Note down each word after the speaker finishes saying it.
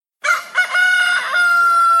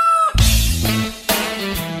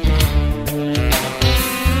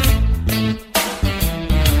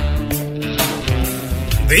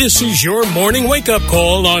This is your morning wake-up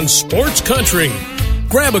call on Sports Country.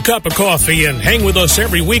 Grab a cup of coffee and hang with us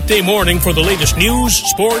every weekday morning for the latest news,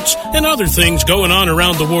 sports, and other things going on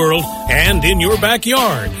around the world and in your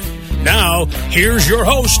backyard. Now, here's your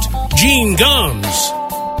host, Gene Gumbs.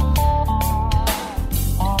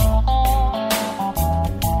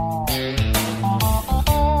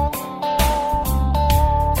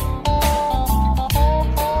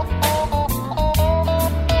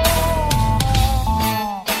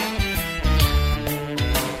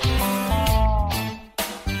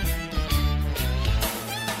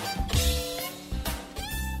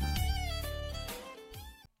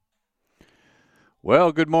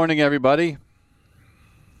 Well, good morning, everybody.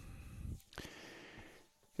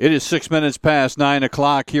 It is 6 minutes past 9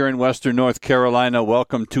 o'clock here in Western North Carolina.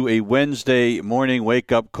 Welcome to a Wednesday morning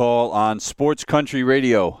wake-up call on Sports Country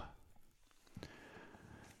Radio.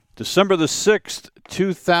 December the 6th,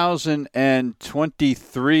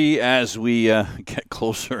 2023, as we get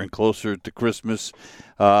closer and closer to Christmas.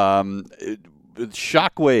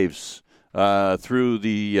 Shockwaves through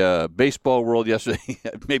the baseball world yesterday.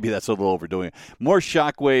 Maybe that's a little overdoing it. More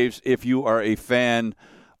shockwaves if you are a fan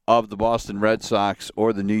of the Boston Red Sox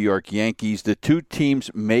or the New York Yankees. The two teams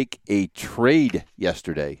make a trade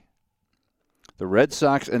yesterday. The Red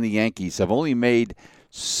Sox and the Yankees have only made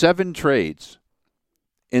 7 trades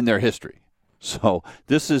in their history. So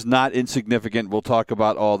this is not insignificant. We'll talk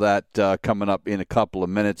about all that coming up in a couple of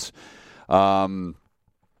minutes. Another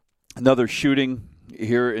shooting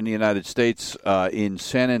here in the United States, in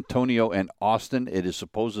San Antonio and Austin. It is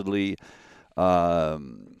supposedly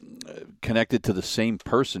connected to the same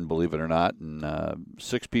person, believe it or not. And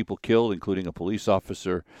 6 people killed, including a police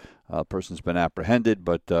officer. A person's been apprehended,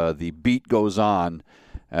 but the beat goes on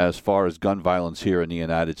as far as gun violence here in the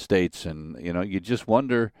United States. And, you just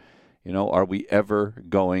wonder, are we ever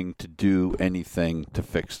going to do anything to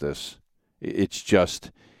fix this? It's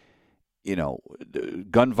just,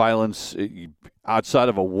 gun violence outside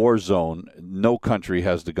of a war zone, no country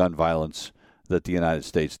has the gun violence that the United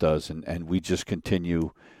States does, and we just continue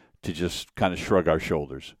to just kind of shrug our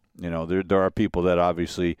shoulders. There are people that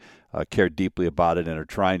obviously care deeply about it and are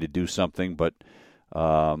trying to do something, but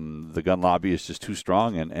the gun lobby is just too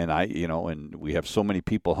strong, and we have so many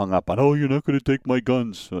people hung up on, oh, you're not going to take my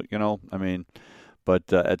guns,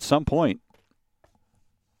 but at some point,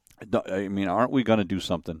 aren't we going to do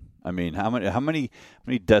something? How many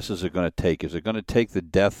deaths is it going to take? Is it going to take the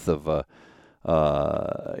death of is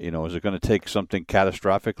it going to take something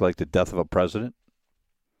catastrophic like the death of a president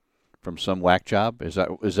from some whack job? Is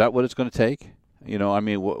that what it's going to take?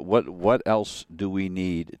 What else do we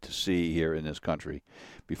need to see here in this country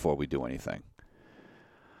before we do anything?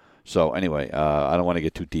 So anyway, I don't want to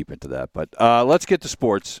get too deep into that, but let's get to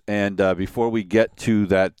sports. And before we get to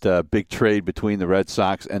that big trade between the Red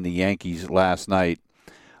Sox and the Yankees last night,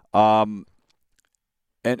 and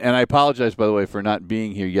I apologize, by the way, for not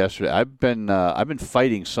being here yesterday. I've been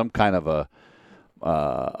fighting some kind of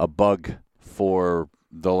a bug for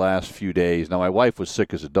the last few days. Now, my wife was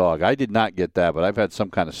sick as a dog. I did not get that, but I've had some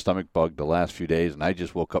kind of stomach bug the last few days, and I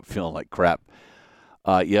just woke up feeling like crap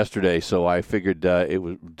yesterday. So I figured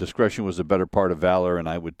discretion was the better part of valor, and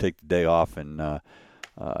I would take the day off and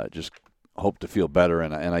just hope to feel better.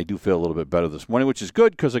 And I do feel a little bit better this morning, which is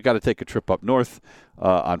good because I got to take a trip up north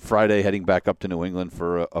on Friday, heading back up to New England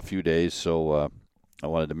for a few days. So I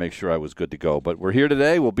wanted to make sure I was good to go. But we're here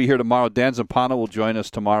today. We'll be here tomorrow. Dan Zampano will join us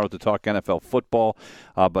tomorrow to talk NFL football.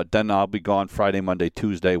 But then I'll be gone Friday, Monday,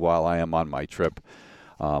 Tuesday while I am on my trip.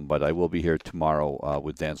 But I will be here tomorrow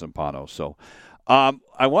with Dan Zampano. So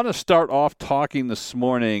I want to start off talking this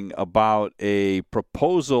morning about a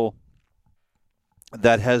proposal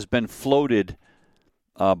that has been floated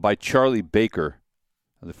by Charlie Baker,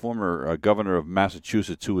 the former governor of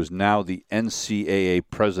Massachusetts, who is now the NCAA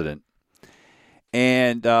president.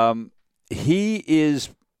 And he is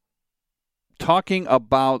talking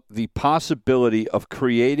about the possibility of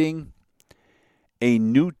creating a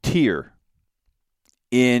new tier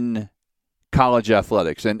in college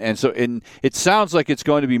athletics. And so it sounds like it's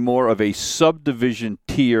going to be more of a subdivision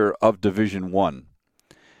tier of Division I,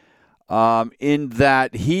 in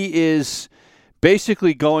that he is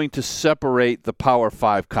basically going to separate the Power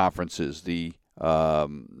Five conferences, the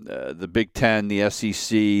Big Ten, the SEC,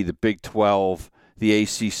 the Big 12, the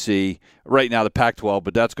ACC, right now the Pac-12,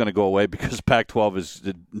 but that's going to go away because Pac-12 is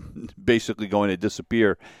basically going to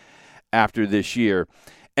disappear after this year.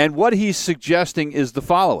 And what he's suggesting is the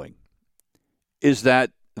following, is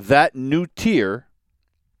that new tier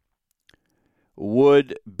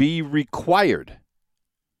would be required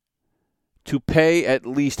to pay at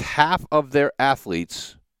least half of their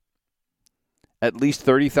athletes at least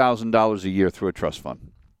 $30,000 a year through a trust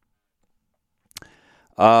fund.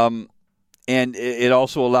 And it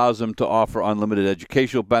also allows them to offer unlimited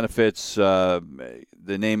educational benefits, the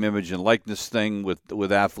name, image, and likeness thing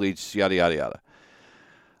with athletes, yada, yada, yada.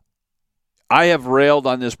 I have railed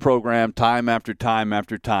on this program time after time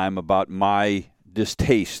after time about my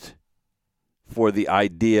distaste for the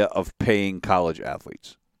idea of paying college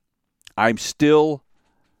athletes. I'm still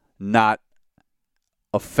not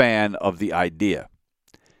a fan of the idea.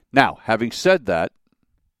 Now, having said that,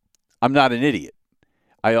 I'm not an idiot.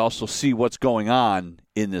 I also see what's going on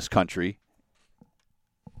in this country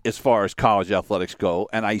as far as college athletics go,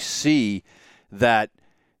 and I see that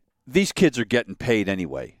these kids are getting paid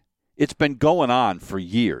anyway. It's been going on for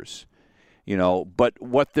years, but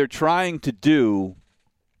what they're trying to do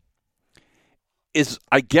is,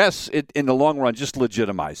 I guess, in the long run, just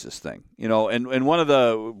legitimize this thing. And one of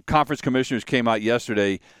the conference commissioners came out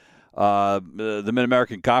yesterday, the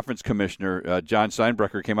Mid-American Conference Commissioner, John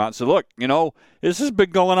Steinbrecher, came out and said, look, this has been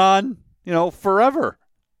going on, forever.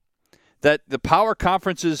 That the power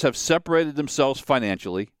conferences have separated themselves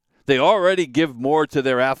financially. They already give more to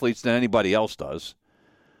their athletes than anybody else does.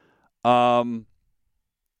 So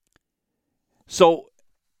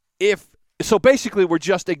basically we're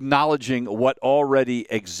just acknowledging what already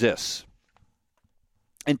exists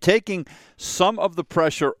and taking some of the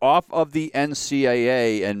pressure off of the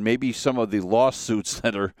NCAA and maybe some of the lawsuits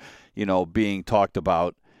that are, being talked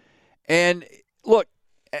about. And look,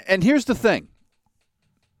 and here's the thing.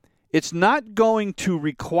 It's not going to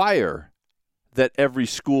require that every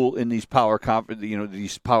school in these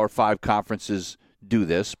these Power 5 conferences do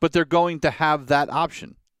this, but they're going to have that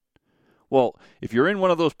option. Well, if you're in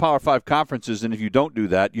one of those Power 5 conferences and if you don't do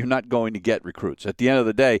that, you're not going to get recruits. At the end of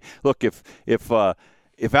the day, look, if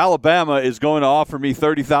Alabama is going to offer me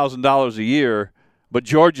 $30,000 a year, but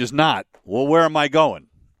Georgia's not, well, where am I going?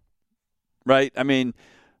 Right? I mean,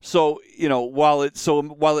 so, while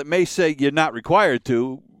it may say you're not required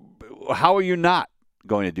to, how are you not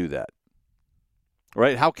going to do that?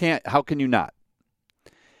 Right? How can you not?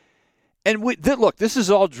 And look, this is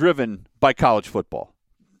all driven by college football,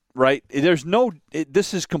 right?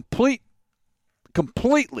 This is completely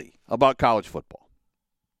about college football.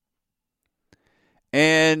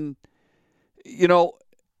 And,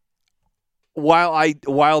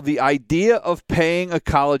 while the idea of paying a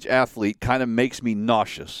college athlete kind of makes me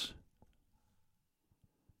nauseous,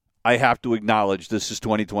 I have to acknowledge this is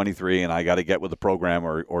 2023 and I got to get with the program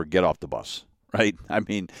or get off the bus. Right? I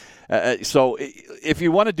mean, so if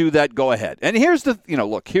you want to do that, go ahead. And here's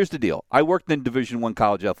the deal. I worked in Division I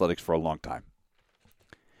college athletics for a long time.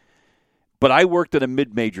 But I worked at a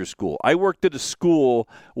mid-major school. I worked at a school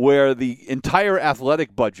where the entire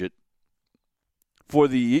athletic budget for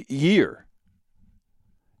the year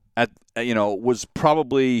was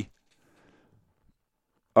probably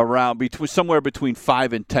around somewhere between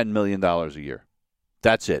 $5 and $10 million a year.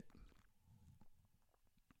 That's it.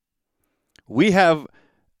 We have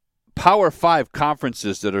Power 5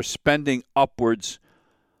 conferences that are spending upwards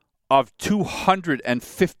of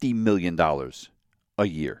 $250 million a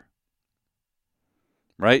year.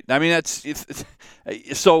 Right? I mean,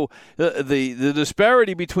 so the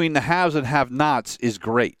disparity between the haves and have-nots is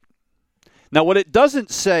great. Now, what it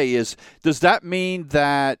doesn't say is, does that mean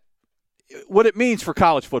that what it means for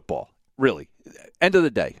college football, really? End of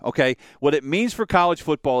the day, okay? What it means for college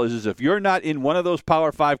football is if you're not in one of those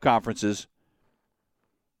Power 5 conferences,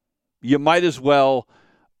 you might as well,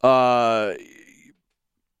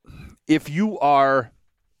 if you are,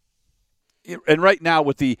 and right now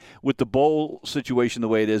with the bowl situation the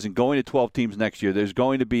way it is and going to 12 teams next year, there's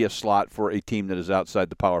going to be a slot for a team that is outside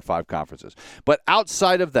the Power 5 conferences. But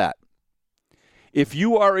outside of that, if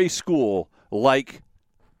you are a school like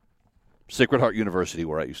Sacred Heart University,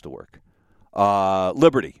 where I used to work,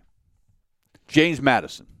 Liberty, James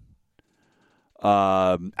Madison,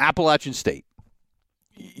 Appalachian State,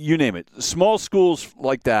 you name it, small schools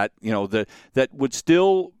like that, that would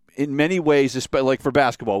still, in many ways, like for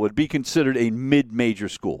basketball, would be considered a mid-major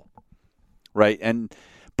school, right?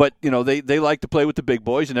 But they like to play with the big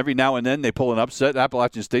boys, and every now and then they pull an upset.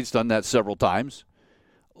 Appalachian State's done that several times.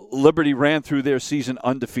 Liberty ran through their season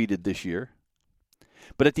undefeated this year.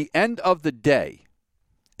 But at the end of the day,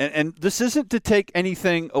 and this isn't to take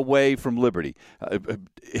anything away from Liberty. Dan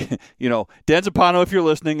Zappano, if you're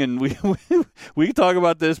listening, and we can talk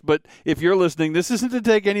about this, but if you're listening, this isn't to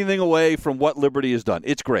take anything away from what Liberty has done.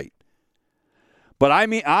 It's great. But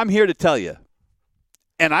I'm here to tell you,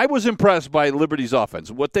 and I was impressed by Liberty's offense.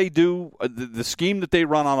 What they do, the scheme that they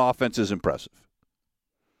run on offense is impressive.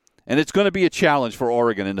 And it's going to be a challenge for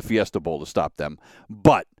Oregon in the Fiesta Bowl to stop them.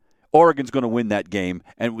 But Oregon's going to win that game,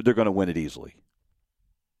 and they're going to win it easily.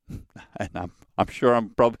 And I'm sure I'm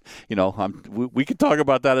probably, we could talk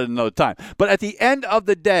about that at another time. But at the end of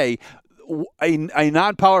the day, a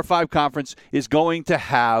non-Power 5 conference is going to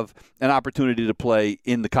have an opportunity to play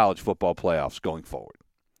in the college football playoffs going forward.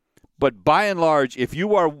 But by and large, if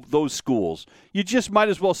you are those schools, you just might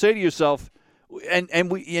as well say to yourself,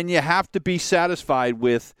 and you have to be satisfied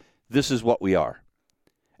with, this is what we are,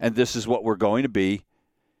 and this is what we're going to be,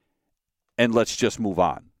 and let's just move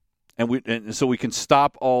on. And so we can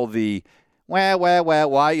stop all the why,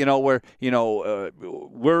 we're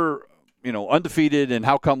undefeated, and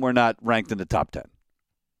how come we're not ranked in the top 10?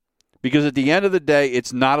 Because at the end of the day,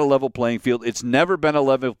 it's not a level playing field. It's never been a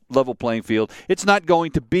level playing field. It's not going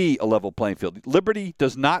to be a level playing field. Liberty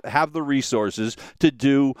does not have the resources to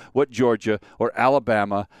do what Georgia or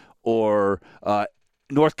Alabama or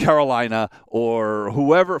North Carolina or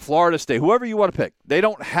whoever, Florida State, whoever you want to pick. They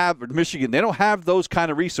don't have, Michigan, they don't have those kind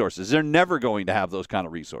of resources. They're never going to have those kind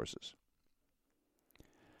of resources.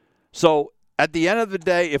 So at the end of the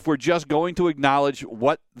day, if we're just going to acknowledge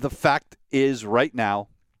what the fact is right now,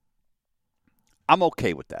 I'm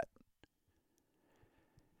okay with that.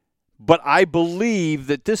 But I believe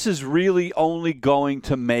that this is really only going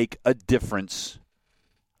to make a difference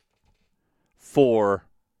for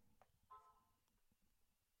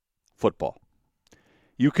football.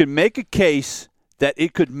 You can make a case that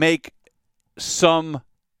it could make some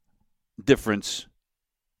difference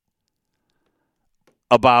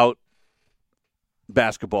about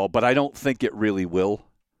basketball, but I don't think it really will.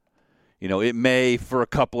 It may for a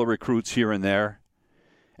couple of recruits here and there.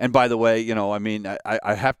 And by the way,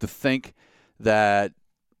 I have to think that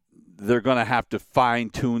they're going to have to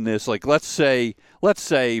fine-tune this. Like, let's say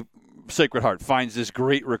Sacred Heart finds this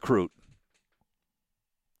great recruit,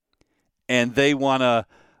 and they want to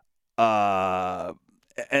go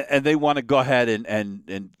ahead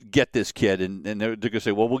and get this kid, and they're going to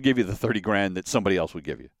say, well, we'll give you the $30,000 that somebody else would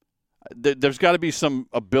give you. There's got to be some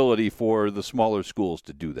ability for the smaller schools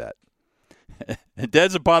to do that. And Dan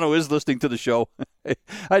Zappano is listening to the show.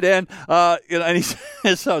 Hi, Dan. And he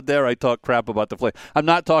says, "How dare I talk crap about the Flames?" I'm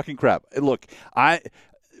not talking crap. Look,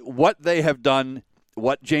 what they have done,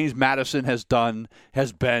 what James Madison has done,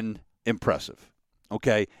 has been impressive.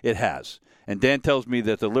 Okay, it has. And Dan tells me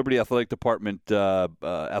that the Liberty Athletic Department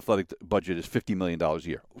athletic budget is $50 million a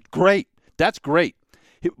year. Great, that's great.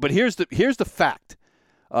 But here's the fact.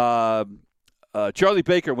 Charlie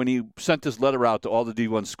Baker, when he sent this letter out to all the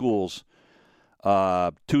D1 schools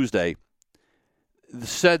Tuesday,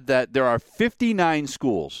 said that there are 59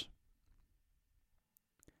 schools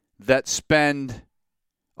that spend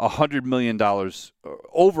 $100 million, or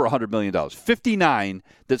over $100 million. 59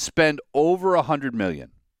 that spend over $100 million.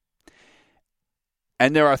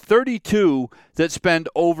 And there are 32 that spend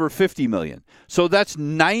over $50 million. So that's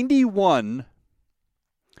 91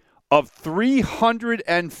 of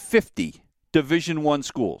 350 Division I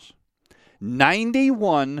schools.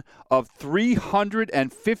 91 of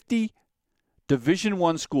 350 Division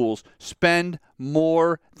I schools spend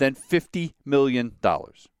more than $50 million.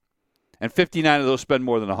 And 59 of those spend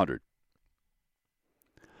more than 100.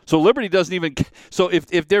 So Liberty doesn't even – so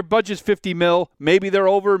if their budget's $50 million, maybe they're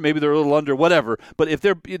over, maybe they're a little under, whatever. But if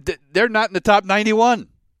they're not in the top 91.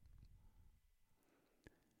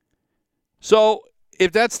 So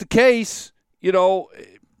if that's the case,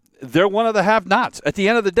 they're one of the have-nots at the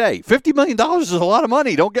end of the day. $50 million is a lot of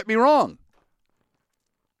money, don't get me wrong.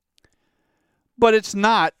 But it's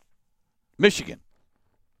not Michigan,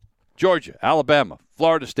 Georgia, Alabama,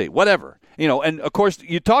 Florida State, whatever. And of course,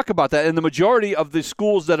 you talk about that, and the majority of the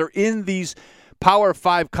schools that are in these Power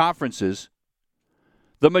 5 conferences,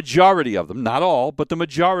 the majority of them, not all, but the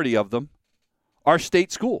majority of them, are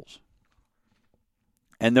state schools.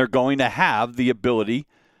 And they're going to have the ability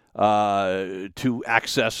to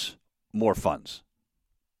access more funds.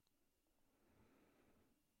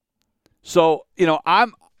 So,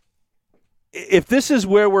 if this is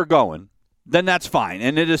where we're going, then that's fine.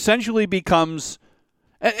 And it essentially becomes,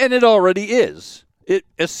 and it already is, it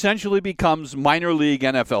essentially becomes minor league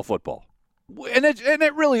NFL football. And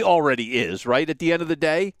it really already is, right, at the end of the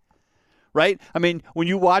day, right? I mean, when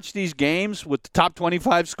you watch these games with the top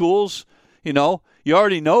 25 schools, you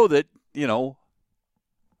already know that,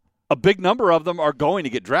 a big number of them are going to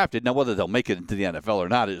get drafted. Now, whether they'll make it into the NFL or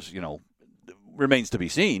not is, remains to be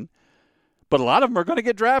seen. But a lot of them are going to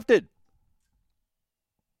get drafted.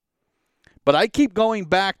 But I keep going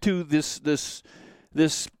back to this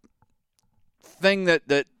thing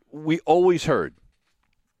that we always heard.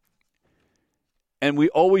 And we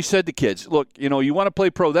always said to kids, look, you want to play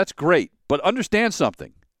pro, that's great. But understand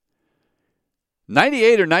something.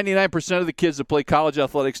 98 or 99% of the kids that play college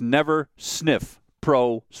athletics never sniff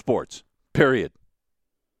pro sports, period.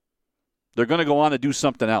 They're going to go on to do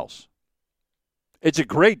something else. It's a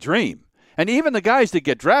great dream. And even the guys that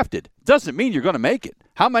get drafted doesn't mean you're going to make it.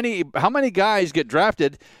 How many guys get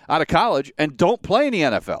drafted out of college and don't play in the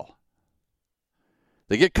NFL?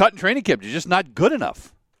 They get cut in training camp. They're just not good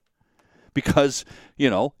enough. Because,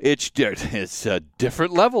 it's a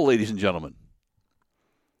different level, ladies and gentlemen.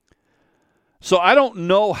 So I don't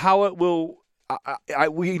know how it will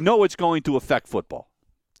we know it's going to affect football.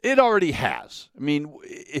 It already has. I mean,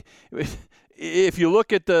 if you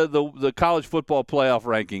look at the college football playoff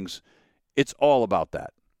rankings, it's all about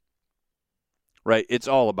that, right? It's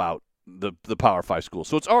all about the Power 5 schools.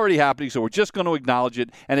 So it's already happening, so we're just going to acknowledge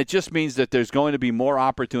it, and it just means that there's going to be more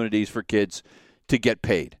opportunities for kids to get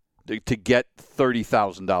paid, to get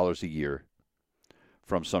 $30,000 a year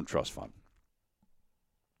from some trust fund.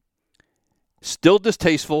 Still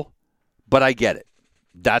distasteful, but I get it.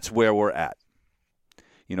 That's where we're at.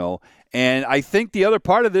 And I think the other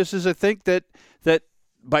part of this is I think that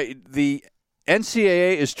by the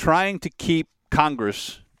NCAA is trying to keep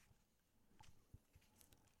Congress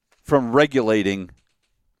from regulating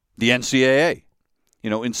the NCAA.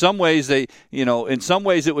 In some ways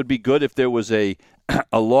it would be good if there was a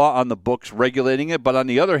law on the books regulating it, but on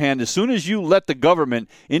the other hand, as soon as you let the government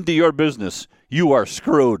into your business, you are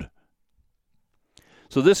screwed.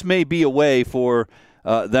 So this may be a way for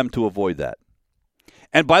them to avoid that.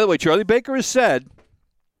 And by the way, Charlie Baker has said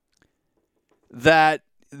that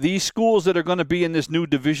these schools that are going to be in this new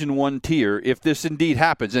Division I tier, if this indeed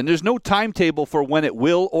happens, and there's no timetable for when it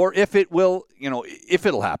will or if it will, if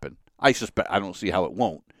it'll happen. I don't see how it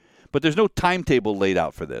won't. But there's no timetable laid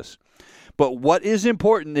out for this. But what is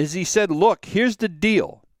important is he said, look, here's the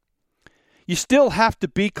deal. You still have to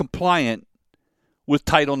be compliant with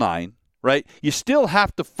Title IX. Right? You still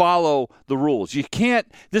have to follow the rules. You can't.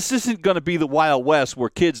 This isn't going to be the Wild West where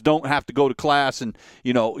kids don't have to go to class, and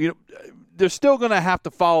they're still going to have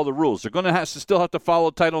to follow the rules. They're going to still have to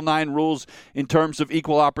follow Title IX rules in terms of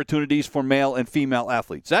equal opportunities for male and female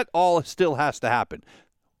athletes. That all still has to happen.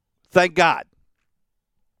 Thank God.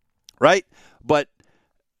 Right? But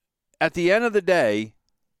at the end of the day,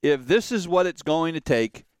 if this is what it's going to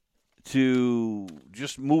take to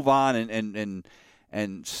just move on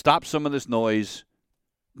and stop some of this noise,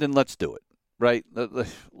 then let's do it, right?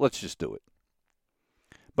 Let's just do it.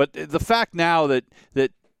 But the fact now that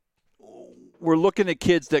we're looking at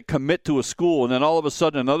kids that commit to a school, and then all of a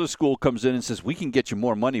sudden another school comes in and says, we can get you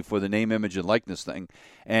more money for the name, image, and likeness thing,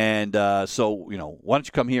 and so why don't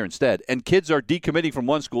you come here instead? And kids are decommitting from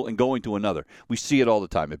one school and going to another. We see it all the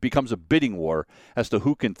time. It becomes a bidding war as to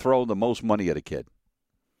who can throw the most money at a kid.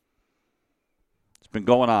 Been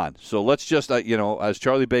going on. So let's just, as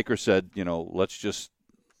Charlie Baker said, let's just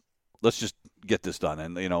get this done.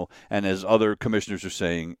 And, and as other commissioners are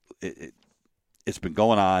saying, it's been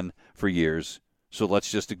going on for years. So let's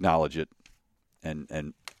just acknowledge it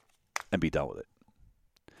and be done with it.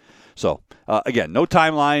 So, again, no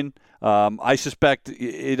timeline. I suspect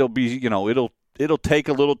it'll be, it'll take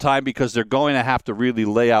a little time because they're going to have to really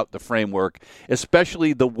lay out the framework,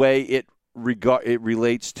 especially the way it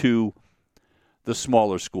relates to the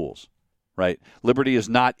smaller schools, right? Liberty is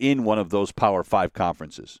not in one of those Power 5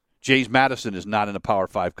 conferences. James Madison is not in a Power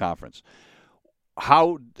 5 conference.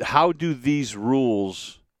 How do these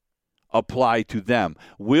rules apply to them?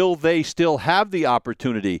 Will they still have the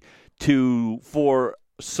opportunity for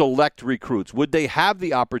select recruits? Would they have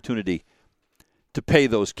the opportunity to pay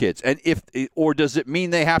those kids? And or does it mean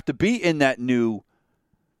they have to be in that new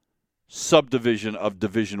subdivision of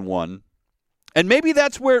Division I? And maybe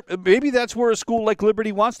that's where a school like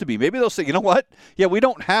Liberty wants to be. Maybe they'll say, you know what? Yeah, we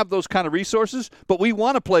don't have those kind of resources, but we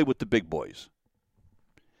want to play with the big boys.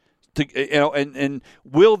 And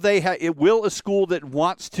will will a school that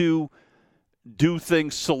wants to do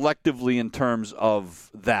things selectively in terms of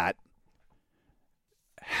that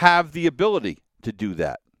have the ability to do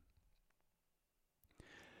that?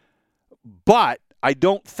 But I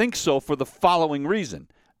don't think so for the following reason.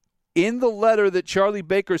 In the letter that Charlie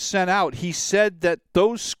Baker sent out, he said that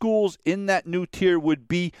those schools in that new tier would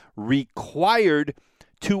be required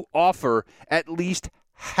to offer at least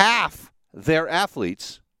half their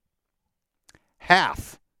athletes,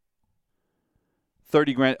 half,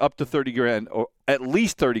 $30,000 up to $30,000, or at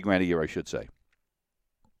least $30,000 a year, I should say.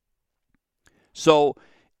 So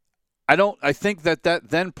I think that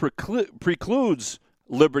then precludes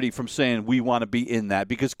Liberty from saying we want to be in that,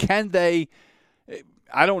 because can they?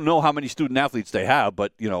 I don't know how many student athletes they have,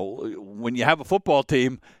 but when you have a football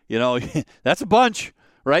team, that's a bunch,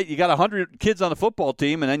 right? You got 100 kids on the football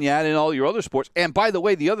team, and then you add in all your other sports. And by the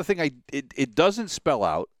way, the other thing it doesn't spell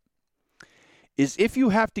out is if you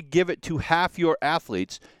have to give it to half your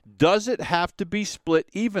athletes, does it have to be split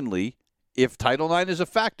evenly? If Title IX is a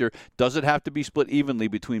factor, does it have to be split evenly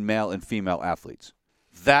between male and female athletes?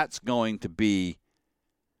 That's going to be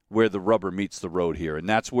where the rubber meets the road here, and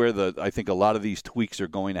that's where I think a lot of these tweaks are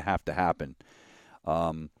going to have to happen.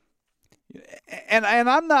 And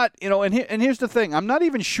I'm not, and here's the thing: I'm not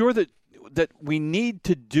even sure that we need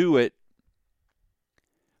to do it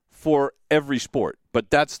for every sport, but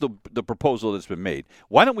that's the proposal that's been made.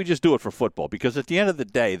 Why don't we just do it for football? Because at the end of the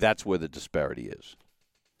day, that's where the disparity is.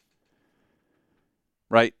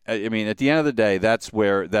 Right? I mean, at the end of the day, that's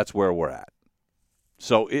where we're at.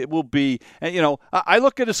 So it will be, and I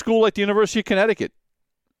look at a school like the University of Connecticut.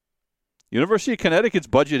 University of Connecticut's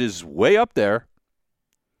budget is way up there,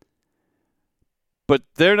 but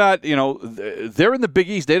they're not, they're in the Big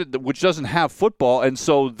East, which doesn't have football, and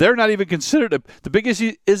so they're not even considered the Big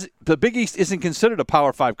East isn't considered a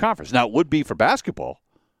Power 5 conference. Now it would be for basketball,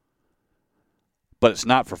 but it's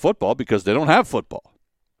not for football because they don't have football.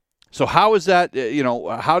 So how is that?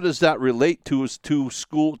 How does that relate to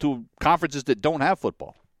conferences that don't have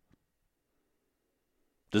football?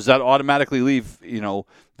 Does that automatically leave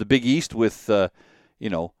the Big East with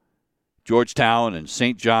Georgetown and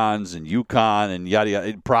St. John's and UConn and yada yada,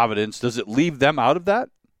 and Providence? Does it leave them out of that?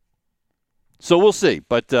 So we'll see.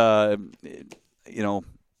 But there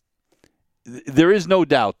is no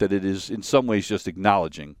doubt that it is in some ways just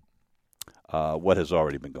acknowledging what has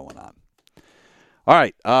already been going on. All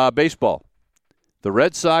right, baseball. The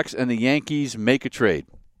Red Sox and the Yankees make a trade.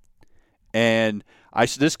 And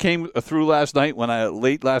this came through last night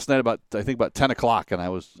late last night about 10 o'clock, and I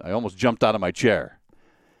almost jumped out of my chair.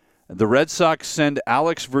 The Red Sox send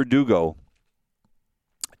Alex Verdugo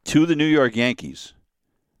to the New York Yankees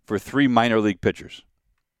for 3 minor league pitchers.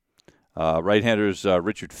 Right-handers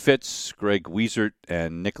Richard Fitz, Greg Wiesert,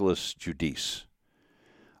 and Nicholas Judice.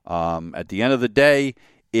 At the end of the day,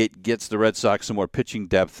 it gets the Red Sox some more pitching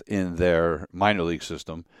depth in their minor league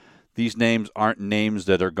system. These names aren't names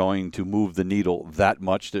that are going to move the needle that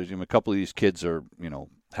much. A couple of these kids are,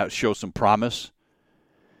 show some promise.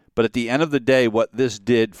 But at the end of the day, what this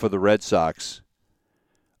did for the Red Sox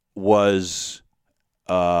was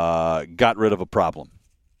got rid of a problem.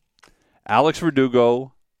 Alex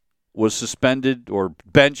Verdugo was suspended or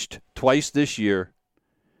benched twice this year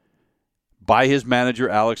by his manager,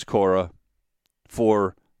 Alex Cora,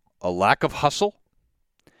 for a lack of hustle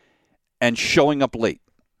and showing up late.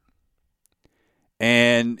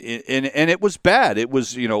 And it was bad. It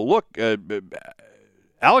was,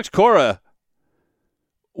 Alex Cora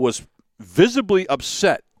was visibly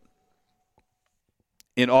upset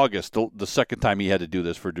in August, the second time he had to do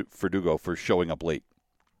this for Verdugo for showing up late.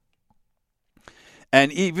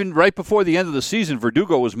 And even right before the end of the season,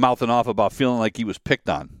 Verdugo was mouthing off about feeling like he was picked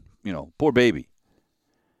on. Poor baby.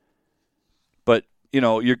 But,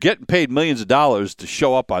 you're getting paid millions of dollars to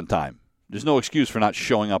show up on time. There's no excuse for not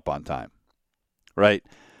showing up on time. Right?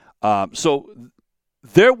 So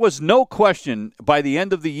there was no question by the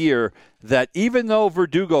end of the year that even though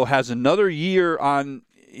Verdugo has another year on,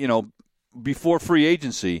 before free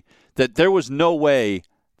agency, that there was no way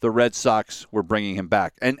the Red Sox were bringing him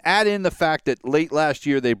back. And add in the fact that late last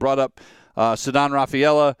year they brought up Ceddanne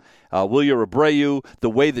Rafaela, Wilyer Abreu, the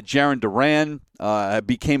way that Jarren Duran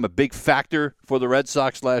became a big factor for the Red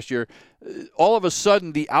Sox last year. All of a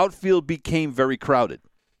sudden, the outfield became very crowded.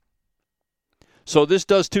 So this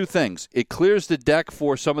does two things. It clears the deck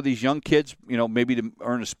for some of these young kids, maybe to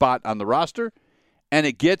earn a spot on the roster, and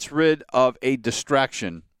it gets rid of a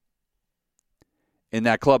distraction in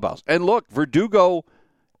that clubhouse. And look, Verdugo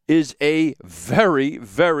is a very,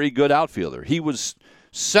 very good outfielder. He was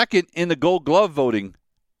second in the Gold Glove voting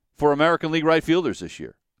for American League right fielders this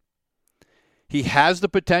year. He has the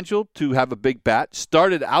potential to have a big bat.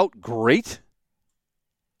 Started out great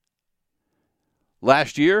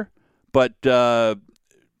last year, but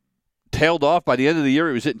tailed off. By the end of the year,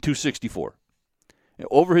 he was hitting 264.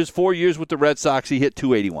 Over his 4 years with the Red Sox, he hit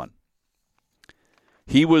 281.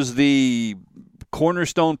 He was the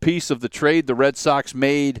cornerstone piece of the trade the Red Sox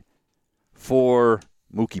made for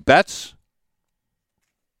Mookie Betts.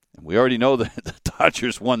 And we already know that the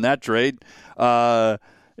Dodgers won that trade.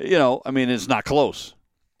 It's not close.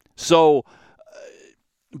 So,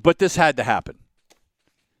 but this had to happen.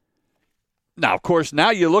 Now, of course, now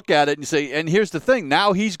you look at it and you say, and here's the thing.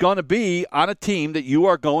 Now he's going to be on a team that you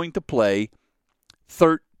are going to play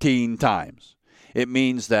 13 times. It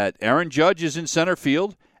means that Aaron Judge is in center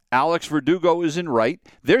field. Alex Verdugo isn't right.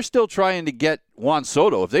 They're still trying to get Juan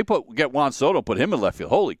Soto. If they get Juan Soto, put him in left field.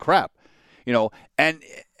 Holy crap. And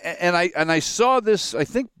I saw this, I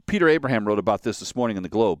think Peter Abraham wrote about this morning in the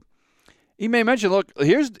Globe. He may mention, look,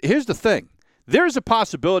 here's the thing. There's a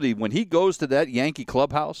possibility when he goes to that Yankee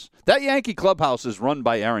clubhouse is run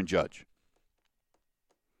by Aaron Judge.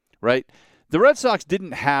 Right? The Red Sox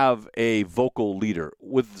didn't have a vocal leader.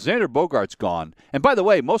 With Xander Bogaerts gone, and by the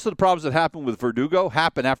way, most of the problems that happened with Verdugo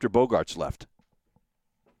happened after Bogaerts left.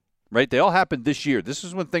 Right? They all happened this year. This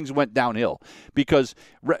is when things went downhill because,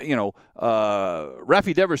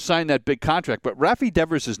 Rafi Devers signed that big contract, but Rafi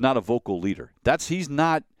Devers is not a vocal leader. He's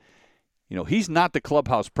not the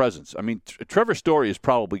clubhouse presence. I mean, Trevor Story is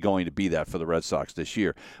probably going to be that for the Red Sox this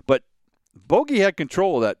year, but Bogey had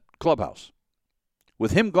control of that clubhouse.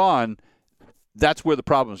 With him gone, that's where the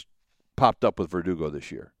problems popped up with Verdugo this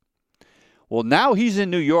year. Well, now he's in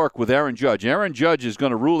New York with Aaron Judge. Aaron Judge is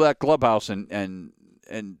going to rule that clubhouse, and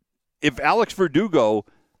if Alex Verdugo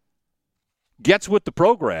gets with the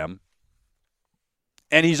program,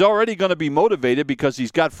 and he's already going to be motivated because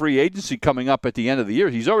he's got free agency coming up at the end of the year,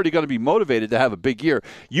 he's already going to be motivated to have a big year.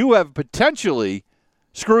 You have potentially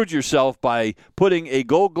screwed yourself by putting a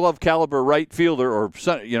Gold Glove caliber right fielder or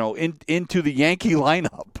into the Yankee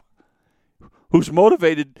lineup, who's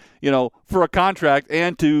motivated, for a contract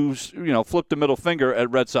and to, flip the middle finger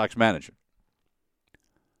at Red Sox manager.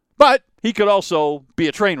 But he could also be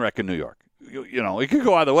a train wreck in New York. It could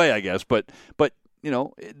go either way, I guess. But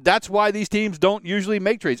that's why these teams don't usually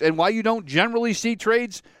make trades and why you don't generally see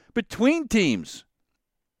trades between teams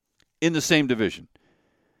in the same division.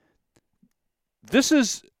 This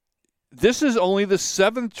is only the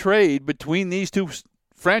 7th trade between these two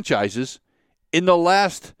franchises in the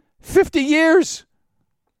last 50 years.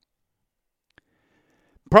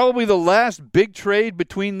 Probably the last big trade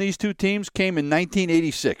between these two teams came in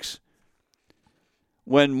 1986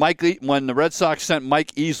 when the Red Sox sent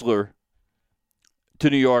Mike Easler to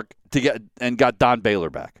New York and got Don Baylor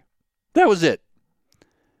back. That was it.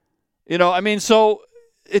 So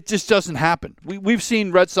it just doesn't happen. We've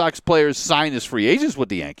seen Red Sox players sign as free agents with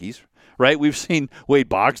the Yankees, right? We've seen Wade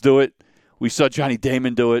Boggs do it. We saw Johnny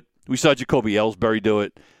Damon do it. We saw Jacoby Ellsbury do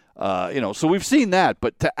it. So we've seen that.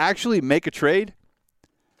 But to actually make a trade,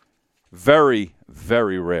 very,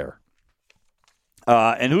 very rare.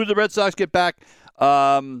 And who did the Red Sox get back?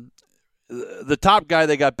 The top guy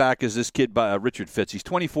they got back is this kid, Richard Fitz. He's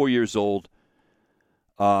 24 years old.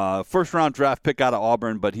 First-round draft pick out of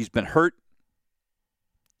Auburn, but he's been hurt.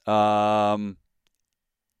 And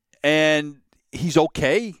he's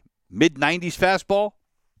okay. Mid-90s fastball.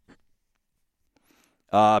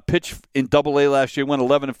 Pitched in Double-A last year. Went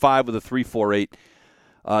 11-5 with a 3.48.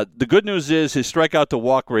 The good news is his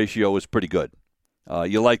strikeout-to-walk ratio is pretty good.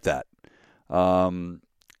 You like that.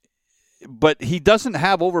 But he doesn't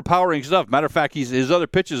have overpowering stuff. Matter of fact, his other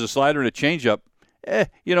pitch is a slider and a changeup.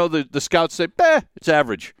 The scouts say, it's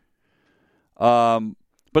average.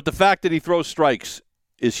 But the fact that he throws strikes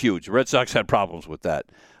is huge. The Red Sox had problems with that.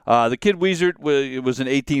 The kid Weezer was an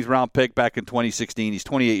 18th round pick back in 2016. He's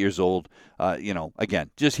 28 years old.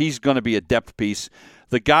 Again, he's going to be a depth piece.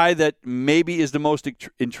 The guy that maybe is the most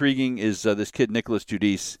intriguing is this kid Nicholas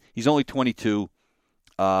Judice. He's only 22.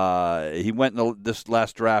 He went in this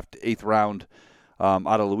last draft, 8th round,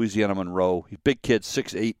 out of Louisiana Monroe. He's a big kid,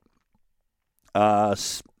 6'8".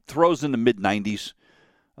 Throws in the mid-90s.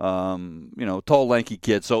 Tall, lanky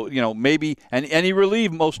kid. So, maybe, and he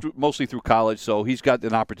relieved mostly through college, so he's got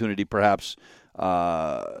an opportunity perhaps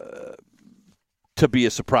to be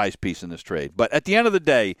a surprise piece in this trade. But at the end of the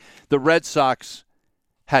day, the Red Sox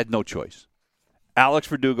had no choice. Alex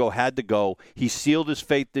Verdugo had to go. He sealed his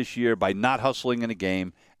fate this year by not hustling in a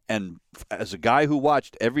game. And as a guy who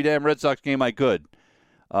watched every damn Red Sox game I could,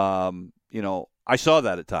 I saw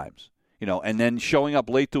that at times. And then showing up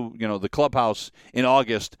late to, the clubhouse in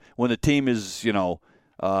August when the team is,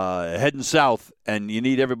 heading south and you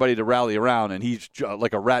need everybody to rally around, and he's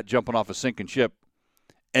like a rat jumping off a sinking ship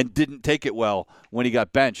and didn't take it well when he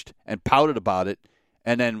got benched and pouted about it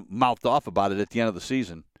and then mouthed off about it at the end of the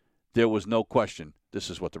season. There was no question this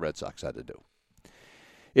is what the Red Sox had to do.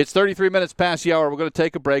 It's 33 minutes past the hour. We're going to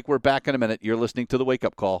take a break. We're back in a minute. You're listening to The Wake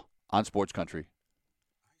Up Call on Sports Country.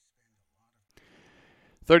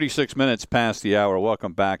 36 minutes past the hour.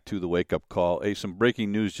 Welcome back to The Wake Up Call. Some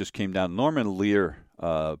breaking news just came down. Norman Lear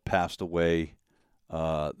passed away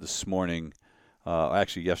this morning.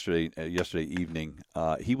 Actually, yesterday evening.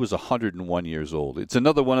 He was 101 years old. It's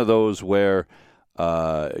another one of those where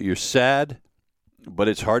you're sad, but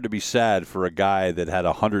it's hard to be sad for a guy that had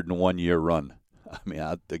a 101-year run. I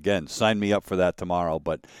mean, again, sign me up for that tomorrow.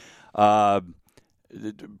 But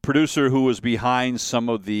producer who was behind some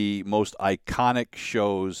of the most iconic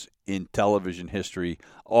shows in television history,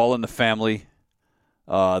 All in the Family,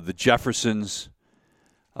 The Jeffersons,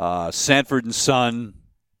 Sanford and Son,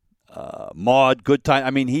 Maude, Good Time.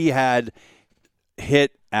 I mean, he had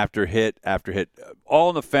hit after hit after hit. All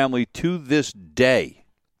in the Family, to this day,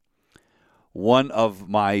 one of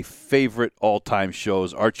my favorite all-time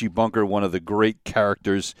shows. Archie Bunker, one of the great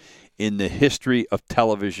characters in the history of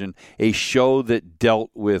television, a show that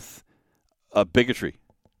dealt with bigotry.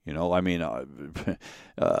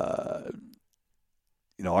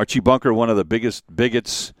 Archie Bunker, one of the biggest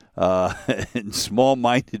bigots and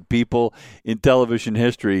small-minded people in television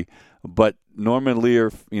history. But Norman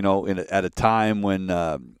Lear, at a time when,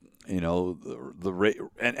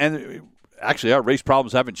 actually our race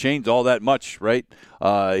problems haven't changed all that much, right,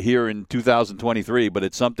 here in 2023. But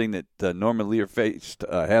it's something that Norman Lear faced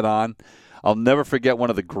head on. I'll never forget one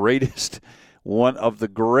of the greatest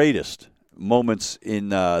moments in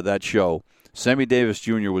that show. Sammy Davis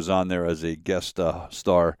Jr. was on there as a guest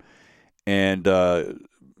star, and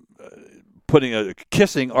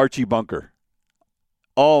kissing Archie Bunker.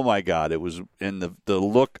 Oh my God! It was in the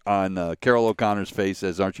look on Carol O'Connor's face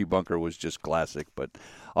as Archie Bunker was just classic. But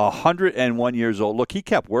 101 years old. Look, he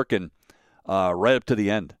kept working right up to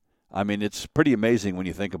the end. I mean, it's pretty amazing when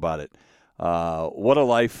you think about it. What a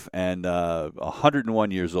life, and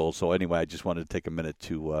 101 years old. So anyway, I just wanted to take a minute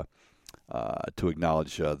to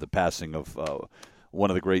acknowledge the passing of one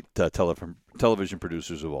of the great television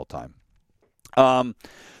producers of all time.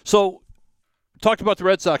 So, talked about the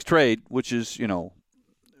Red Sox trade, which is,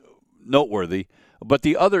 noteworthy. But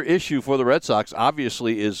the other issue for the Red Sox,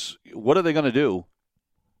 obviously, is what are they going to do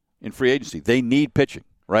in free agency? They need pitching,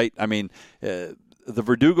 right? I mean, the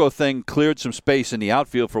Verdugo thing cleared some space in the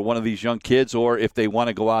outfield for one of these young kids, or if they want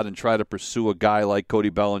to go out and try to pursue a guy like Cody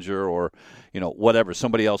Bellinger or, whatever,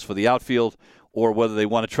 somebody else for the outfield, or whether they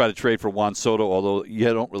want to try to trade for Juan Soto, although you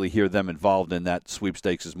don't really hear them involved in that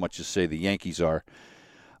sweepstakes as much as, say, the Yankees are.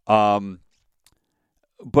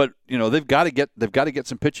 But they've got to get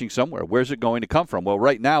some pitching somewhere. Where's it going to come from? Well,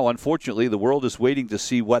 right now, unfortunately, the world is waiting to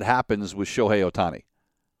see what happens with Shohei Ohtani.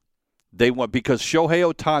 Because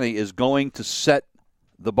Shohei Ohtani is going to set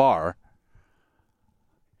the bar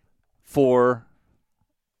for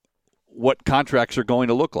what contracts are going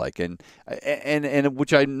to look like, and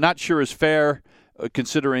which I'm not sure is fair,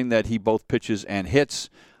 considering that he both pitches and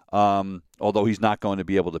hits. Although he's not going to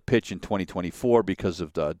be able to pitch in 2024 because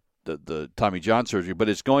of the Tommy John surgery, but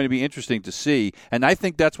it's going to be interesting to see, and I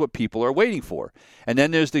think that's what people are waiting for. And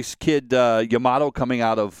then there's this kid Yamamoto coming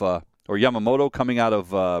out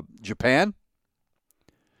of Japan.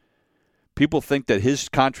 People think that his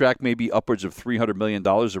contract may be upwards of $300 million.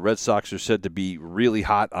 The Red Sox are said to be really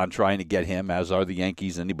hot on trying to get him, as are the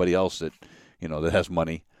Yankees and anybody else that that has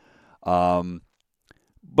money.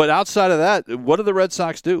 But outside of that, what do the Red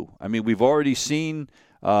Sox do? I mean, we've already seen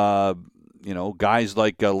guys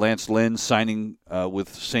like Lance Lynn signing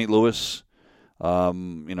with St. Louis,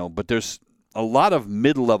 but there's a lot of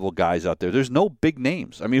mid-level guys out there. There's no big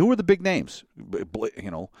names. I mean, who are the big names? Blake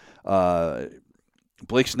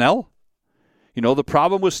Snell? The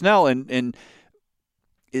problem with Snell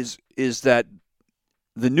is that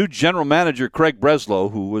the new general manager, Craig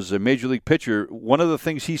Breslow, who was a major league pitcher, one of the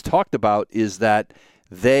things he's talked about is that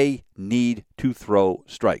they need to throw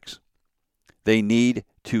strikes. They need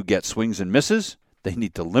to get swings and misses. They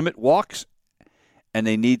need to limit walks, and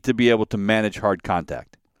they need to be able to manage hard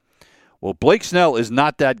contact. Well, Blake Snell is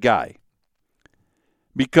not that guy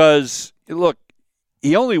because, look,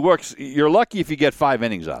 he only works – you're lucky if you get 5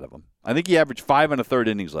 innings out of him. I think he averaged 5 1/3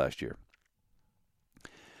 innings last year.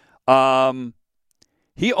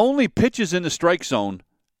 He only pitches in the strike zone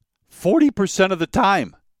 40% of the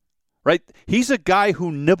time, right? He's a guy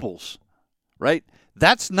who nibbles, right?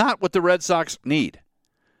 That's not what the Red Sox need.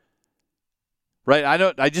 Right,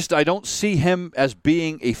 I don't see him as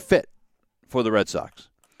being a fit for the Red Sox.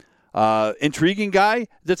 Intriguing guy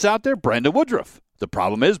that's out there, Brandon Woodruff. The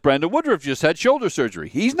problem is Brandon Woodruff just had shoulder surgery.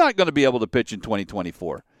 He's not going to be able to pitch in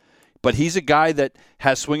 2024. But he's a guy that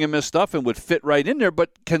has swing and miss stuff and would fit right in there.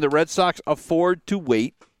 But can the Red Sox afford to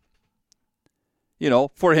wait,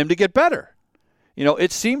 for him to get better?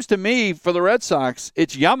 It seems to me for the Red Sox,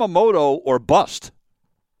 it's Yamamoto or bust.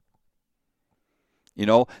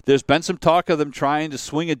 There's been some talk of them trying to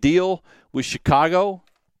swing a deal with Chicago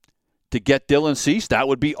to get Dylan Cease. That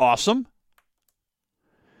would be awesome.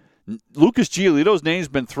 Lucas Giolito's name's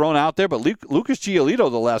been thrown out there, but Lucas Giolito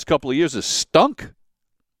the last couple of years has stunk.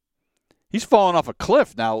 He's fallen off a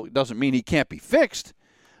cliff. Now, it doesn't mean he can't be fixed.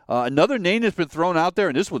 Another name that's been thrown out there,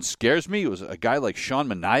 and this one scares me, was a guy like Sean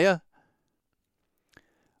Manaea.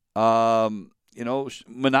 Manaea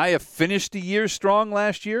finished the year strong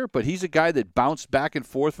last year, but he's a guy that bounced back and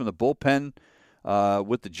forth from the bullpen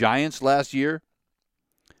with the Giants last year.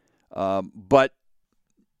 But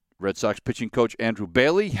Red Sox pitching coach Andrew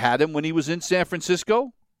Bailey had him when he was in San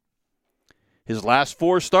Francisco. His last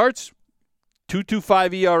 4 starts,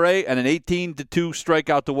 2.25 ERA and an 18-2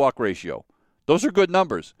 strikeout to walk ratio. Those are good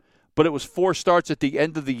numbers, but it was 4 starts at the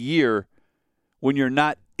end of the year when you're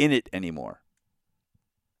not in it anymore.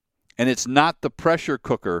 And it's not the pressure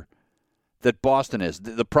cooker that Boston is.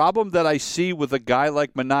 The problem that I see with a guy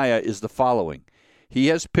like Manaea is the following. He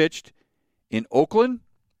has pitched in Oakland,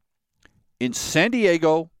 in San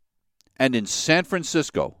Diego, and in San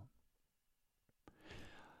Francisco.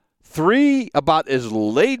 3 about as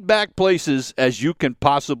laid-back places as you can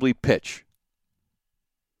possibly pitch.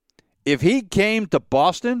 If he came to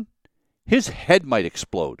Boston, his head might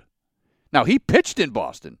explode. Now, he pitched in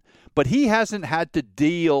Boston, but he hasn't had to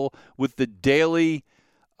deal with the daily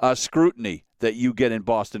scrutiny that you get in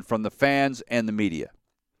Boston from the fans and the media.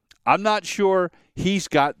 I'm not sure he's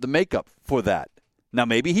got the makeup for that. Now,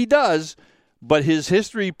 maybe he does, but his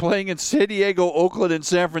history playing in San Diego, Oakland, and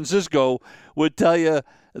San Francisco would tell you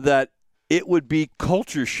that it would be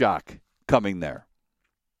culture shock coming there.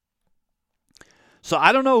 So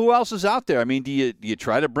I don't know who else is out there. I mean, do you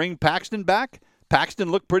try to bring Paxton back? Paxton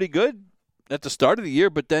looked pretty good at the start of the year,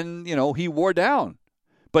 but then, he wore down.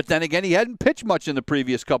 But then again, he hadn't pitched much in the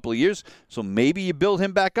previous couple of years, so maybe you build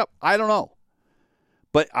him back up. I don't know.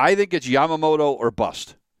 But I think it's Yamamoto or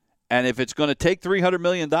bust. And if it's going to take $300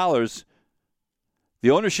 million,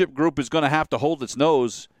 the ownership group is going to have to hold its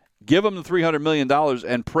nose, give him the $300 million,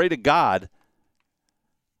 and pray to God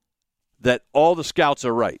that all the scouts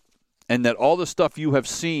are right and that all the stuff you have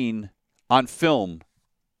seen on film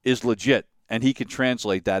is legit, and he can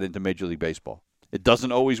translate that into Major League Baseball. It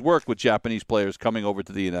doesn't always work with Japanese players coming over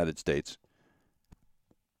to the United States.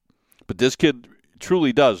 But this kid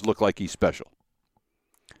truly does look like he's special.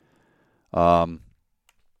 And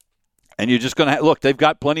you're just going to look. They've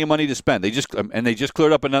got plenty of money to spend. They just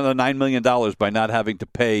cleared up another $9 million by not having to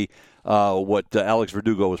pay what Alex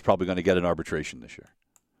Verdugo was probably going to get in arbitration this year.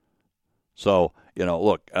 So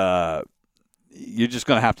look, you're just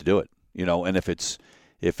going to have to do it. And if it's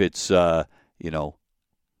 7-8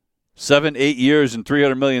 years and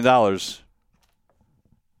 $300 million,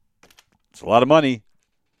 it's a lot of money.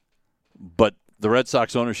 But the Red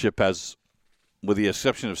Sox ownership has, with the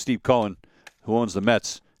exception of Steve Cohen, who owns the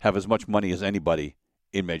Mets, have as much money as anybody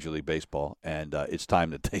in Major League Baseball, and it's time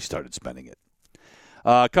that they started spending it.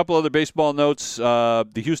 A couple other baseball notes. The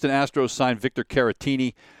Houston Astros signed Victor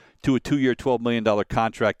Caratini to a 2-year, $12 million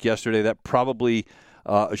contract yesterday. That probably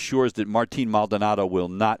assures that Martin Maldonado will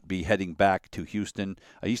not be heading back to Houston.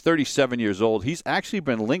 He's 37 years old. He's actually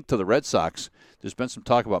been linked to the Red Sox. There's been some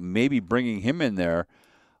talk about maybe bringing him in there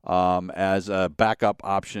as a backup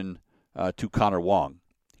option to Connor Wong.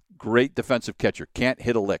 Great defensive catcher. Can't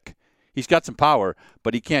hit a lick. He's got some power,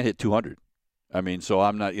 but he can't hit 200. I mean, so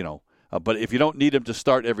I'm not, but if you don't need him to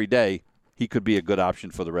start every day, he could be a good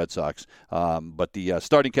option for the Red Sox. But the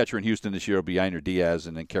starting catcher in Houston this year will be Einer Diaz,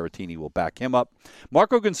 and then Caratini will back him up.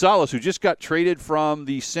 Marco Gonzalez, who just got traded from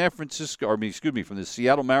the from the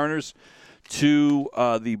Seattle Mariners to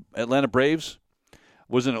the Atlanta Braves,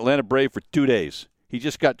 was an Atlanta Brave for 2 days. He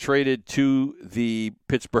just got traded to the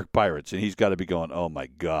Pittsburgh Pirates, and he's got to be going, oh, my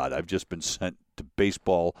God, I've just been sent to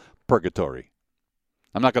baseball purgatory.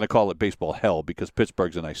 I'm not going to call it baseball hell because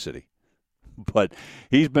Pittsburgh's a nice city. But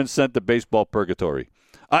he's been sent to baseball purgatory.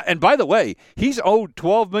 And by the way, he's owed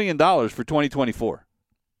 $12 million for 2024.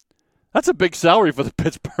 That's a big salary for the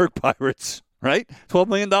Pittsburgh Pirates, right? $12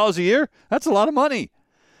 million a year? That's a lot of money.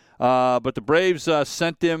 But the Braves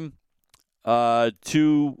sent him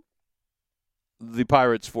to the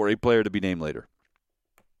Pirates for a player to be named later.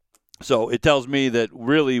 So it tells me that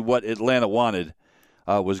really what Atlanta wanted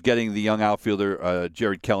was getting the young outfielder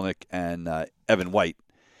Jared Kelenic and Evan White,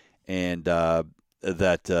 and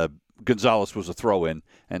that Gonzalez was a throw-in,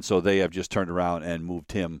 and so they have just turned around and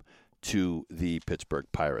moved him to the Pittsburgh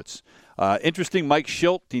Pirates. Interesting, Mike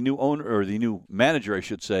Schilt, the new owner, or the new manager, I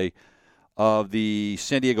should say, of the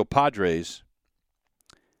San Diego Padres,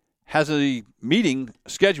 has a meeting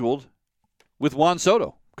scheduled with Juan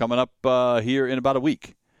Soto coming up here in about a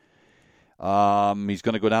week. He's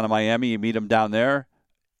going to go down to Miami and meet him down there.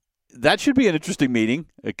 That should be an interesting meeting,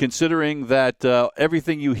 considering that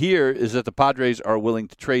everything you hear is that the Padres are willing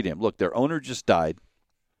to trade him. Look, their owner just died.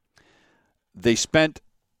 They spent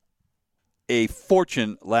a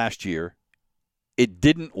fortune last year. It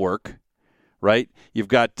didn't work, right? You've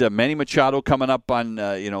got Manny Machado coming up on,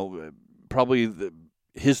 probably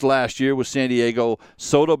his last year with San Diego.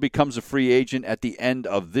 Soto becomes a free agent at the end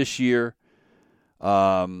of this year.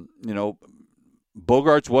 Bogaerts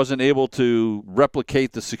wasn't able to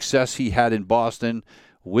replicate the success he had in Boston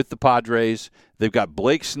with the Padres. They've got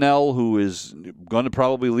Blake Snell, who is going to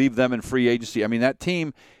probably leave them in free agency. I mean, that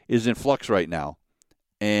team is in flux right now.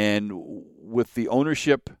 And with the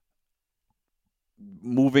ownership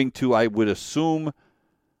moving to, I would assume,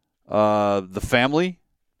 the family,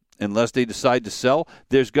 unless they decide to sell,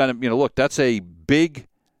 there's going to, look, that's a big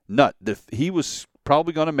nut. He was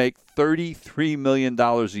probably going to make $33 million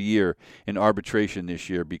a year in arbitration this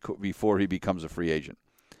year before he becomes a free agent.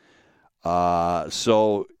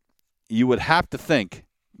 So you would have to think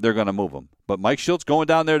they're going to move him. But Mike Shilt's going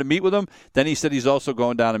down there to meet with him. Then he said he's also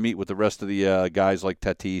going down to meet with the rest of the guys like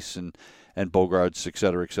Tatis and Bogaerts, et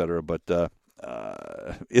cetera, et cetera. But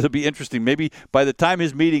it'll be interesting. Maybe by the time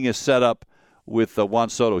his meeting is set up with Juan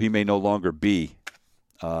Soto, he may no longer be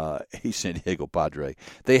a San Diego Padre.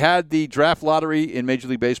 They had the draft lottery in Major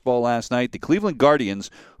League Baseball last night. The Cleveland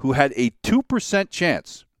Guardians, who had a 2%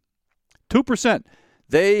 chance, 2%,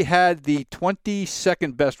 they had the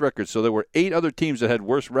 22nd best record. So there were 8 other teams that had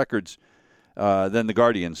worse records than the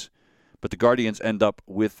Guardians. But the Guardians end up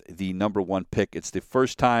with the number 1 pick. It's the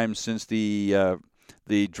first time since the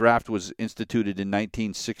draft was instituted in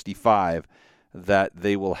 1965 that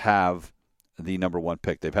they will have the number 1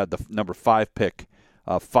 pick. They've had the number 5 pick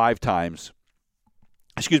 5 times.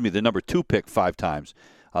 Excuse me, the number 2 pick 5 times.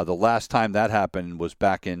 The last time that happened was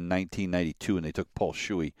back in 1992, and they took Paul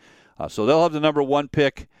Shuey. So they'll have the number 1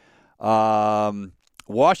 pick.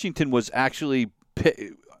 Washington was actually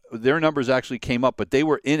their numbers actually came up, but they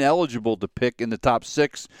were ineligible to pick in the top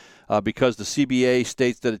 6 because the CBA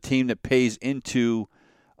states that a team that pays into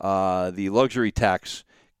the luxury tax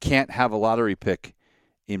can't have a lottery pick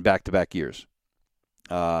in back-to-back years.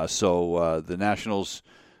 So the Nationals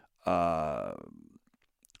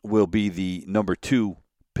will be the number 2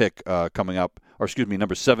 pick coming up, or excuse me,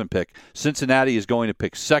 number 7 pick. Cincinnati is going to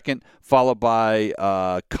pick 2nd, followed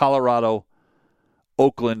by Colorado,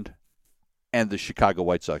 Oakland, and the Chicago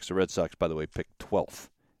White Sox. The Red Sox, by the way, picked 12th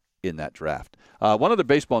in that draft. One other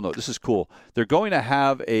baseball note. This is cool. They're going to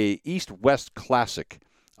have a East-West Classic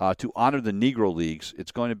to honor the Negro Leagues.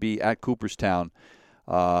 It's going to be at Cooperstown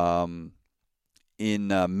in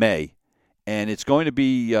May. And it's going to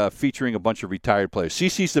be featuring a bunch of retired players.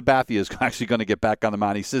 CC Sabathia is actually going to get back on the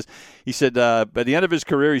mound. He said by the end of his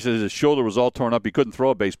career, he said his shoulder was all torn up. He couldn't throw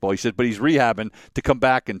a baseball. He said, but he's rehabbing to come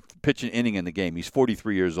back and pitch an inning in the game. He's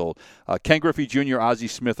 43 years old. Ken Griffey Jr., Ozzie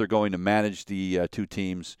Smith are going to manage the 2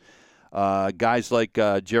 teams. Guys like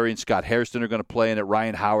Jerry and Scott Hairston are going to play in it.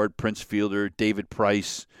 Ryan Howard, Prince Fielder, David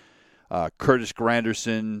Price, Curtis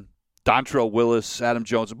Granderson, Dontrell Willis, Adam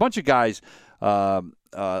Jones, a bunch of guys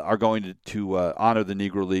are going to honor the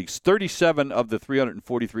Negro Leagues. 37 of the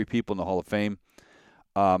 343 people in the Hall of Fame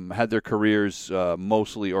had their careers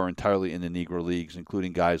mostly or entirely in the Negro Leagues,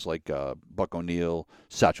 including guys like Buck O'Neil,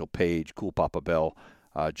 Satchel Paige, Cool Papa Bell,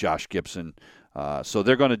 Josh Gibson. So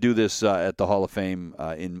they're going to do this at the Hall of Fame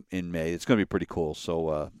in May. It's going to be pretty cool.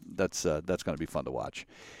 So that's going to be fun to watch.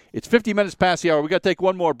 It's 50 minutes past the hour. We got to take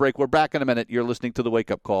one more break. We're back in a minute. You're listening to the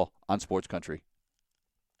Wake Up Call on Sports Country.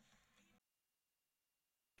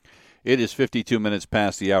 It is 52 minutes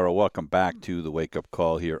past the hour. Welcome back to the Wake Up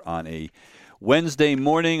Call here on a Wednesday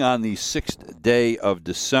morning on the 6th day of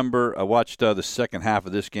December. I watched the second half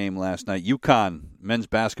of this game last night. UConn men's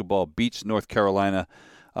basketball beats North Carolina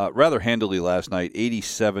rather handily last night,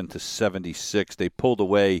 87-76. They pulled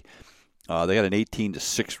away. They had an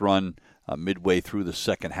 18-6 run midway through the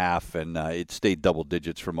second half, and it stayed double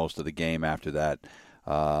digits for most of the game after that.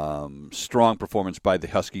 Strong performance by the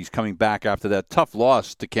Huskies coming back after that tough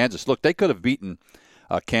loss to Kansas. Look, they could have beaten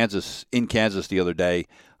Kansas in Kansas the other day.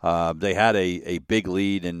 They had a big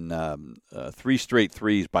lead, and 3 straight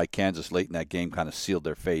threes by Kansas late in that game kind of sealed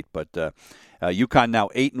their fate. But UConn now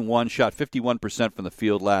 8-1, shot 51% from the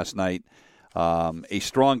field last night. A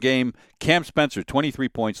strong game. Cam Spencer, 23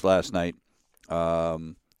 points last night.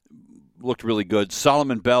 Looked really good.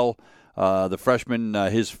 Solomon Bell, the freshman,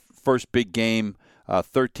 his first big game.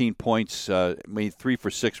 13 points, made 3 for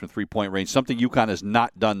 6 from three-point range. Something UConn has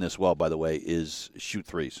not done this well, by the way, is shoot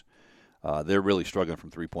threes. They're really struggling from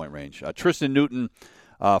three-point range. Tristan Newton,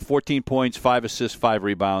 14 points, 5 assists, 5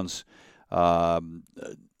 rebounds. Donovan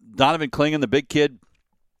Clingan, the big kid,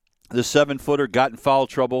 the 7-footer, got in foul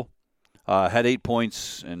trouble. Had 8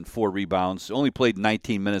 points and 4 rebounds. Only played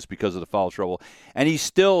 19 minutes because of the foul trouble. And he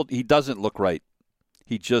doesn't look right.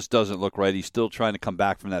 He just doesn't look right. He's still trying to come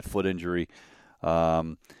back from that foot injury.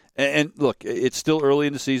 And look, it's still early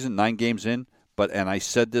in the season, 9 games in, and I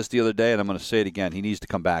said this the other day, and I'm going to say it again. He needs to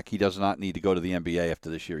come back. He does not need to go to the NBA after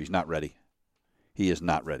this year. He's not ready. He is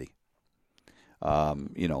not ready.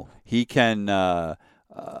 He can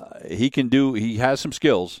he has some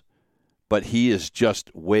skills, but he is just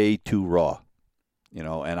way too raw.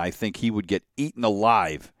 And I think he would get eaten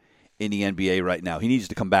alive in the NBA right now. He needs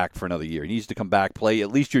to come back for another year. He needs to come back, play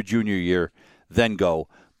at least your junior year, then go.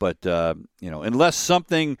 But unless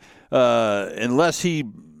he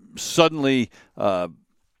suddenly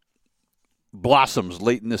blossoms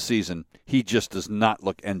late in this season, he just does not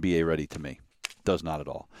look NBA ready to me. Does not at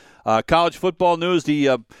all. College football news: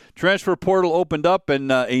 the transfer portal opened up,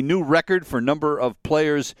 and a new record for number of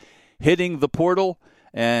players hitting the portal,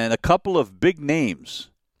 and a couple of big names.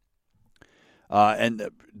 And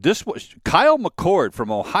this was Kyle McCord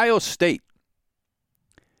from Ohio State.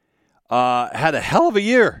 Had a hell of a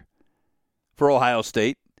year for Ohio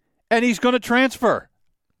State, and he's going to transfer.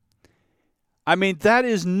 I mean, that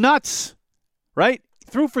is nuts, right?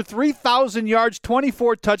 Threw for 3,000 yards,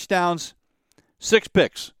 24 touchdowns, 6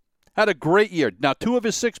 picks. Had a great year. Now, 2 of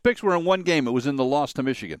his 6 picks were in one game. It was in the loss to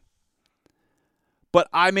Michigan. But,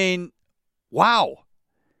 I mean, wow.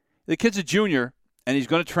 The kid's a junior, and he's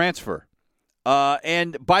going to transfer.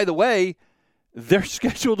 And, by the way, they're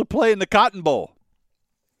scheduled to play in the Cotton Bowl.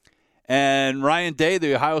 And Ryan Day,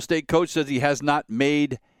 the Ohio State coach, says he has not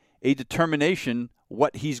made a determination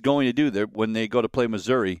what he's going to do there when they go to play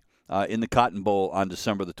Missouri in the Cotton Bowl on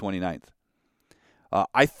December the 29th.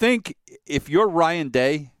 I think if you're Ryan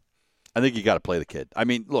Day, I think you got to play the kid. I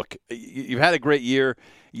mean, look, you've had a great year.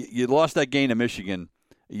 You lost that game to Michigan.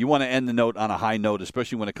 You want to end the note on a high note,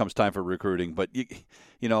 especially when it comes time for recruiting. But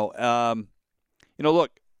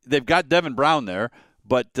look, they've got Devin Brown there,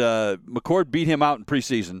 but McCord beat him out in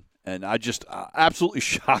preseason. And I just absolutely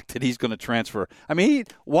shocked that he's going to transfer. I mean,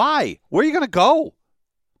 why? Where are you going to go?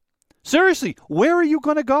 Seriously, where are you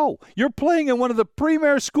going to go? You're playing in one of the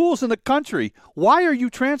premier schools in the country. Why are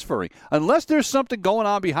you transferring? Unless there's something going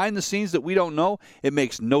on behind the scenes that we don't know, it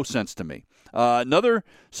makes no sense to me. Another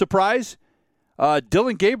surprise,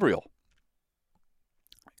 Dylan Gabriel,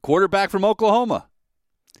 quarterback from Oklahoma.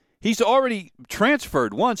 He's already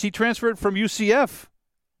transferred once. He transferred from UCF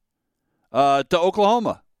to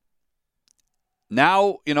Oklahoma.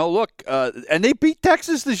 Now, look, and they beat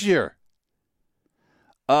Texas this year.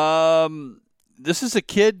 This is a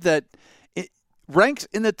kid that ranks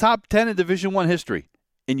in the top 10 in Division I history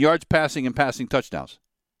in yards passing and passing touchdowns.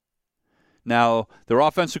 Now, their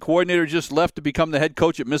offensive coordinator just left to become the head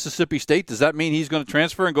coach at Mississippi State. Does that mean he's going to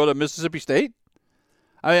transfer and go to Mississippi State?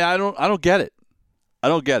 I mean, I don't get it. I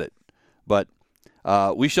don't get it. But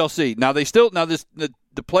we shall see. Now, the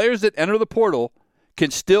players that enter the portal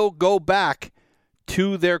can still go back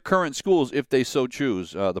to their current schools if they so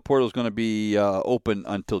choose. The portal is going to be open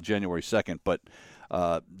until January 2nd, but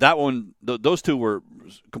those two were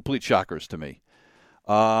complete shockers to me.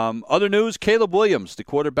 Other news, Caleb Williams, the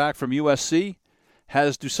quarterback from USC,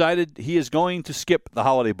 has decided he is going to skip the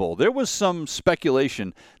Holiday Bowl. There was some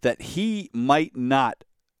speculation that he might not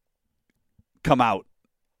come out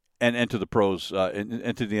and enter the pros,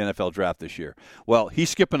 into the NFL draft this year. Well,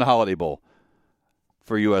 he's skipping the Holiday Bowl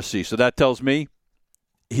for USC, so that tells me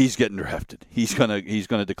he's getting drafted. He's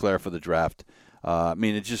gonna declare for the draft. I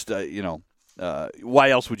mean, it's just why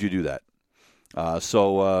else would you do that?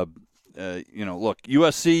 Look,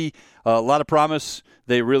 USC, a lot of promise.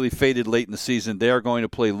 They really faded late in the season. They are going to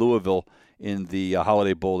play Louisville in the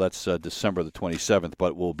Holiday Bowl. That's December the 27th,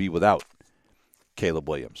 but will be without Caleb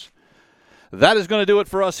Williams. That is going to do it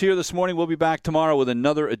for us here this morning. We'll be back tomorrow with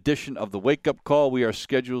another edition of the Wake Up Call. We are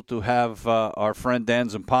scheduled to have our friend Dan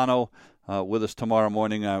Zampano with us tomorrow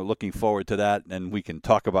morning. Looking forward to that, and we can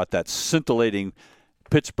talk about that scintillating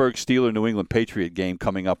Pittsburgh Steelers-New England Patriot game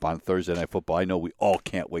coming up on Thursday Night Football. I know we all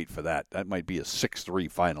can't wait for that. That might be a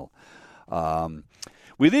 6-3 final.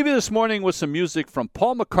 We leave you this morning with some music from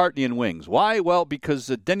Paul McCartney and Wings. Why? Well, because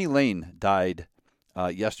Denny Lane died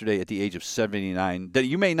yesterday at the age of 79.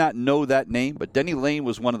 You may not know that name, but Denny Lane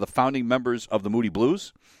was one of the founding members of the Moody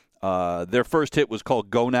Blues. Their first hit was called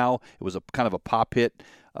Go Now. It was a kind of a pop hit.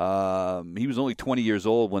 He was only 20 years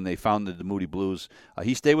old when they founded the Moody Blues.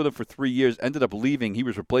 He stayed with them for 3 years, ended up leaving. He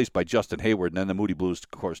was replaced by Justin Hayward, and then the Moody Blues,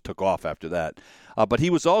 of course, took off after that. But he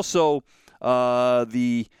was also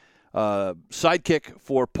the sidekick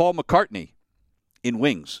for Paul McCartney in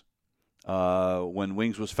Wings. When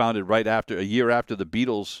Wings was founded a year after the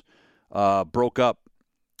Beatles broke up,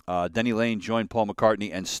 Denny Lane joined Paul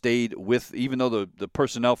McCartney and stayed with, even though the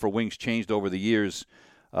personnel for Wings changed over the years,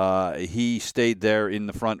 he stayed there in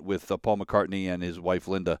the front with Paul McCartney and his wife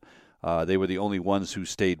Linda. They were the only ones who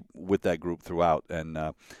stayed with that group throughout.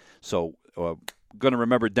 And so going to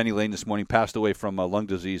remember Denny Lane this morning. Passed away from lung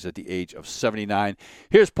disease at the age of 79.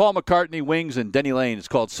 Here's Paul McCartney, Wings, and Denny Lane. It's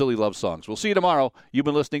called Silly Love Songs. We'll see you tomorrow. You've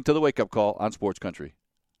been listening to The Wake Up Call on Sports Country.